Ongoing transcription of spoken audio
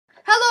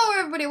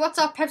everybody, what's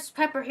up?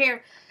 Pepspepper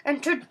here,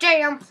 and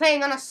today I'm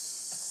playing on a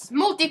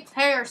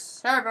multiplayer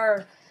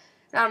server.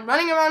 And I'm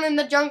running around in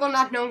the jungle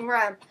not knowing where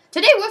I am.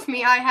 Today with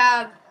me I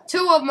have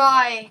two of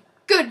my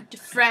good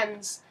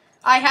friends.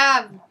 I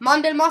have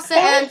Mandelmasse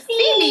and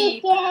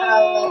Philip.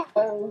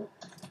 Hello.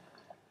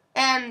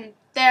 And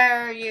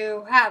there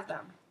you have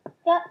them.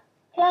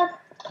 Can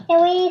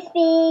we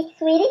speak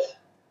Swedish?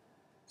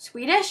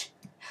 Swedish?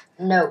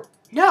 No.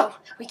 No,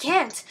 we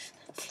can't.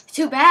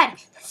 Too bad,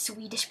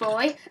 Swedish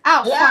boy.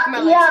 Ow, fuck my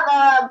legs.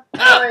 You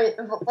have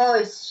a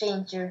voice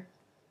changer.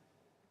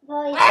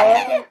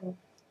 I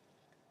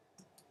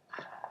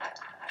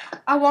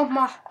want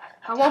my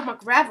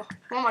gravel.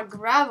 I want my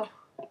gravel.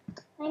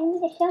 I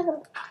need a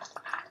shovel.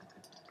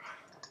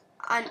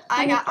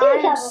 I got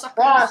iron suckers.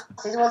 Boss,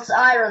 it was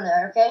iron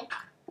there, okay?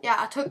 Yeah,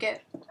 I took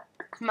it.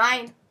 It's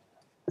mine.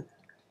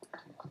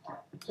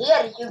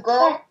 Here you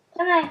go.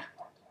 Come on.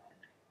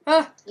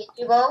 Huh. Here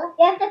you go.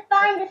 You have to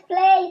find this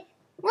place.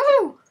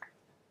 Woohoo!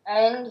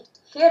 And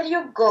here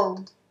you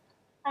go.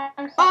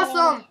 I'm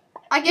Awesome!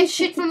 I get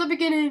shit from the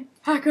beginning.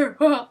 Hacker.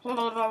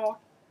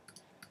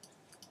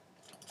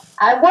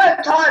 I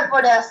worked hard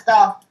for that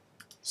stuff.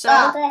 So,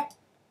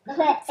 It's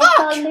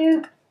called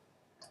noob.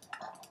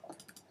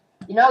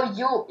 You know,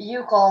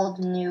 you called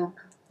noob.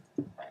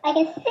 I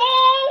can sing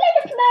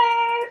like a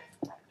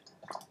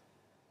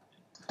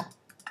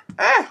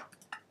Smurf.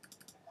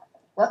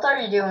 What are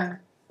you doing?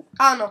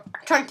 I don't know.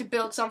 Trying to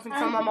build something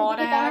from a mod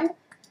I have.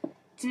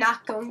 It's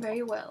not going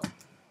very well.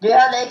 Do you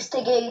have the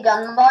XTG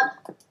gun mod?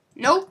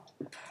 Nope.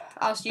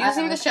 I was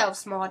using the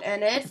shelves mod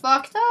and it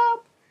fucked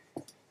up.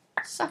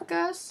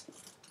 Suckers.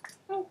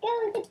 I'm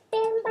going to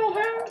build my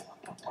house.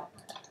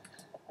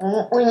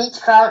 We need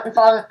to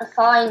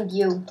find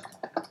you.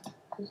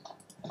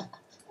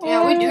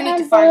 Yeah, we do need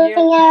to I'm find you.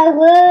 building a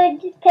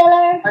wood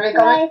pillar. Are you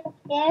coming? Right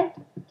there.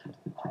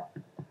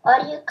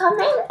 Are you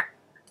coming?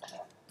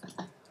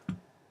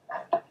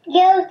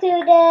 Go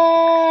to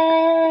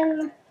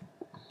the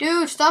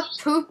Dude, stop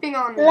pooping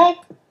on me.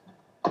 left.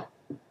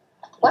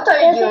 What are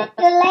you doing?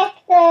 Select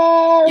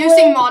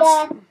Using wood,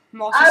 mods.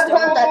 Mods I still.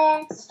 want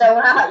that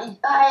stone.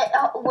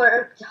 I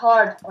worked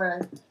hard for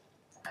it.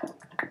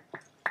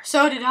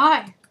 So did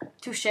I.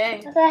 Touche.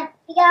 You got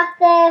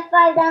 5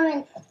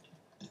 diamonds.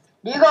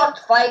 You got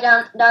 5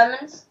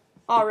 diamonds?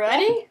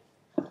 Already?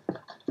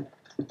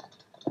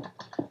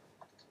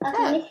 That's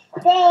a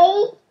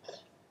mistake.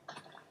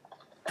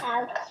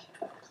 Ouch.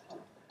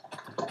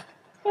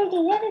 Hey, do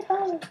you have a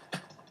phone?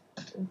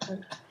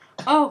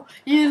 Oh,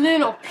 you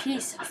little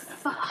piece of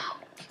fuck.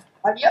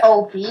 Are you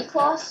OP,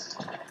 Klaus?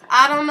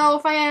 I don't know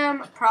if I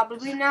am.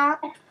 Probably not.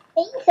 I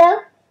think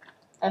so.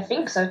 I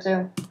think so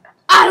too.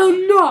 I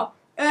don't know.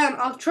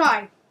 I'll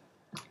try.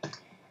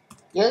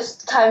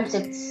 Just times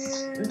it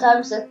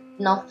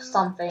not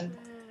something.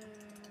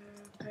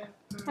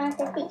 I'm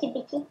so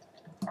bitchy.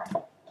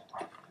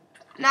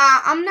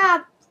 Nah, I'm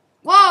not.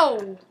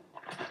 Whoa.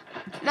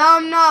 No,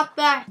 I'm not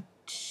that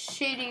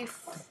shitty.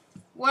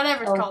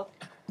 Whatever it's called.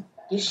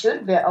 You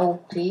should be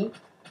OP.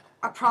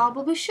 I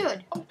probably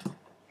should.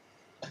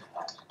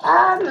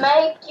 I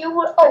make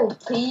you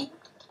OP.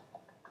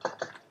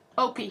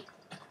 OP.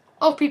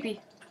 OPP.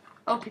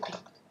 OPP.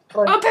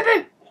 Good.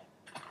 OPP.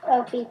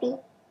 Oh, pee-pee.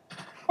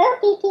 Oh,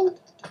 pee-pee.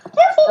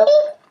 Oh,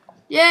 pee-pee.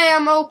 Yeah,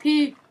 I'm OP.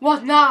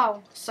 What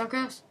now,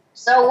 suckers?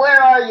 So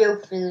where are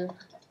you, Phil?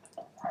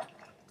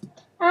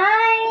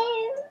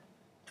 I'm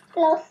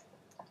lost.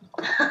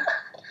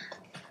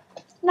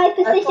 My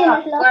position is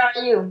lost. Where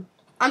are you?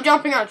 I'm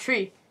jumping on a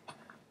tree.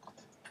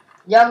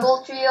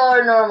 Jungle tree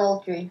or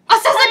normal tree?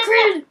 Assassin's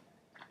Creed!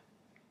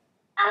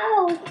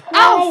 Ow!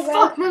 Ow, My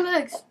fuck my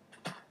legs.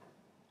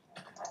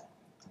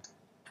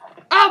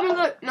 Ow, my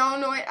leg.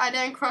 No, wait, I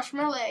didn't crush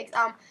my legs.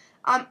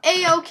 I'm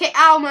A-okay.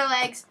 Ow, my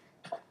legs.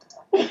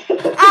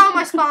 Ow,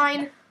 my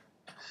spine.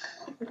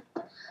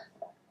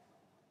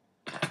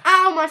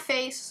 Ow, my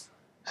face.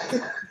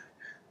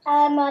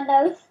 My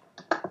nose.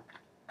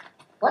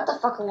 What the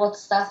fuck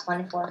was that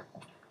funny for?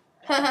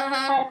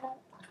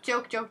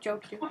 Joke.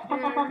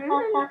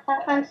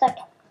 I'm stuck.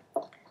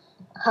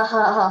 Ha ha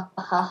ha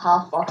ha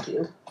ha, fuck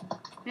you.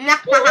 Nah,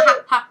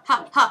 ha,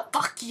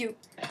 fuck you.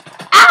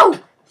 Ow!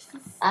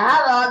 I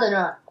have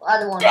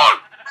other one. Yeah! Ha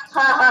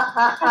ha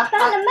ha I ha found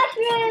ha. a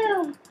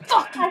mushroom.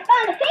 Fuck you. I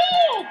found a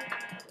pig.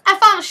 I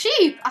found a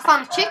sheep. I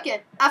found a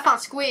chicken. I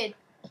found squid.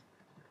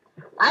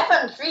 I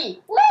found a tree.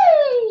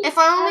 Whee! If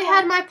I only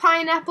had my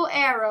pineapple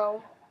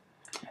arrow,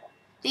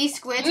 these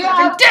squids would Yeah.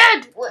 have been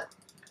dead!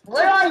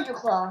 Where are you,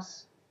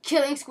 Klaus?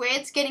 Killing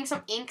squids, getting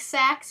some ink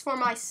sacks for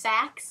my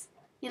sacks.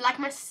 You like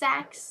my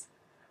sacks?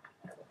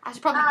 I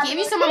should probably give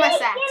you some of my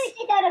sacks.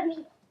 Get it out of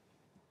me.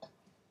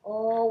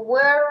 Oh,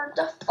 where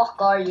the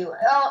fuck are you?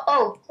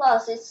 Oh,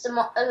 Klaus, it's a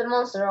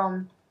monster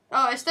on.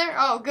 Oh, is there?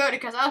 Oh, good,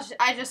 because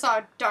I just saw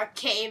a dark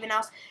cave and I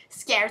was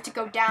scared to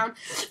go down.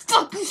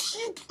 Fuck you,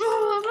 sheep!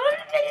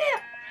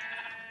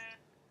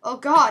 Oh,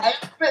 God.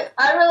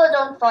 I really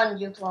don't find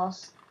you,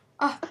 Klaus.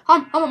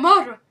 I'm a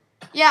murderer.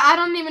 Yeah, I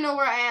don't even know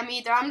where I am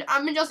either.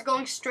 I'm just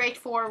going straight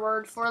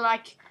forward for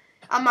like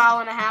a mile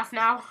and a half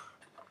now.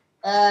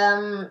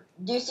 Do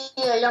you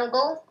see a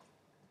jungle?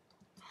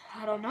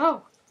 I don't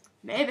know.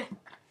 Maybe.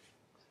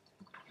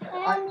 You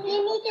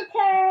need to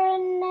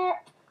turn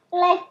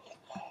left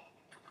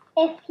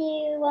if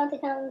you want to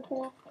come to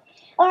left.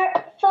 Or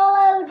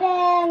follow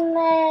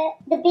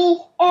the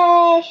beach,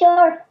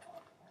 shore.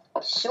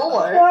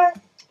 Shore?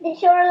 The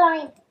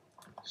shoreline.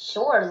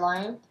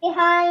 Shoreline?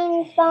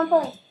 Behind spawn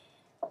point.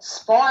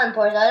 Spawn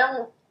point? I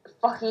don't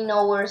fucking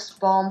know where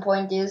spawn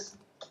point is.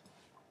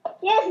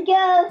 Just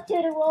go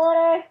to the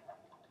water.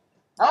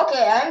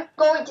 Okay, I'm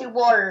going to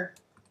water.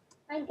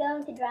 I'm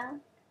going to drown.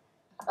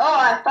 Oh,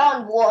 I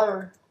found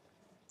water.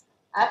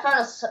 I found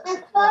a...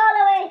 And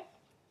follow it.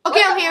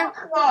 Okay, I'm here.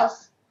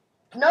 Cross.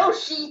 No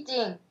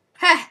cheating.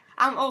 Heh,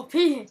 I'm OP.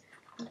 You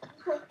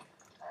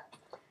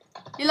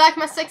like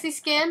my sexy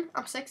skin?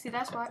 I'm sexy,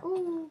 that's why.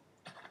 Ooh.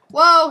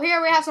 Whoa,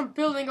 here we have some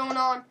building going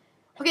on.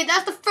 Okay,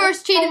 that's the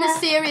first cheat in the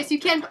series. You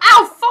can't...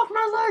 Ow, fuck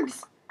my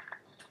legs.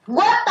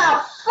 What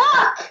the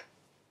fuck?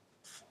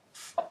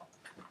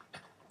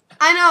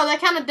 I know, that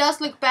kind of does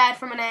look bad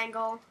from an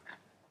angle.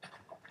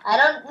 I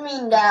don't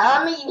mean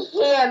that. I mean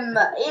him.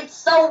 It's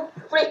so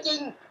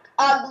freaking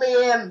ugly,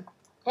 him.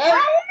 Him?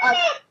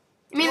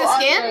 You mean the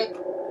skin?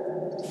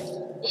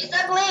 Ugly. He's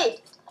ugly.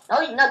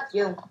 No, not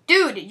you.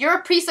 Dude, you're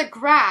a piece of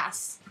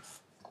grass.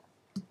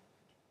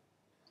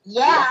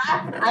 Yeah,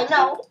 I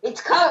know.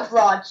 It's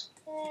camouflage.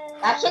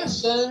 I can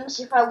change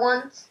if I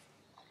want.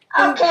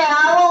 Okay,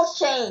 I will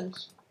change.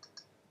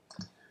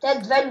 The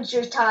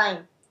adventure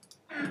time.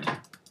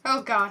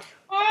 Oh, God.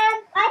 I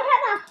have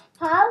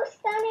a house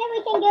down here. We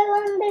can go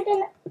under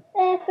the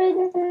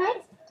through the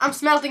night. I'm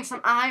smelting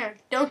some iron.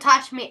 Don't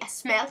touch me. I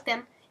smelt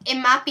them. It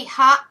might be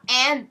hot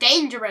and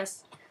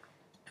dangerous.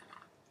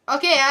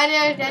 Okay,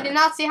 I did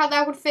not see how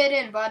that would fit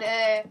in, but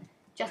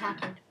just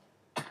happened.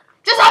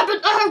 Just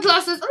happened! I have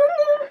glasses!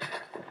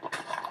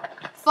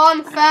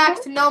 Fun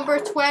fact number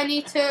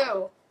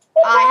 22.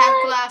 I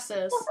have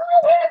glasses.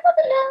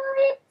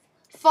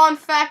 Fun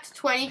fact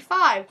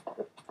 25.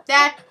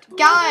 That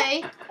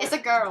guy is a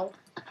girl.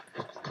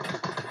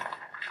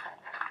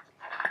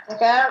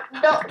 Okay,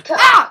 don't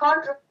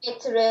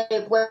contradict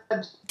the web.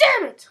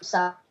 Damn it!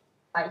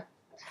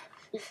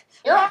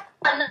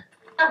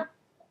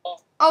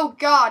 Oh,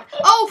 God.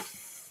 Oh,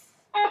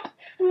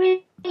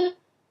 I'm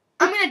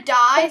gonna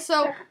die,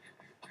 so...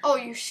 Oh,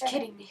 you're just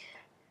kidding me.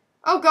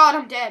 Oh, God,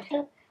 I'm dead.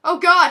 Oh,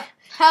 God,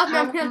 help me,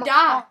 I'm gonna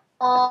die.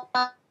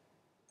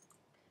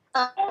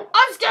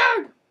 I'm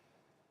scared!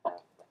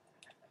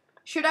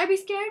 Should I be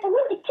scared?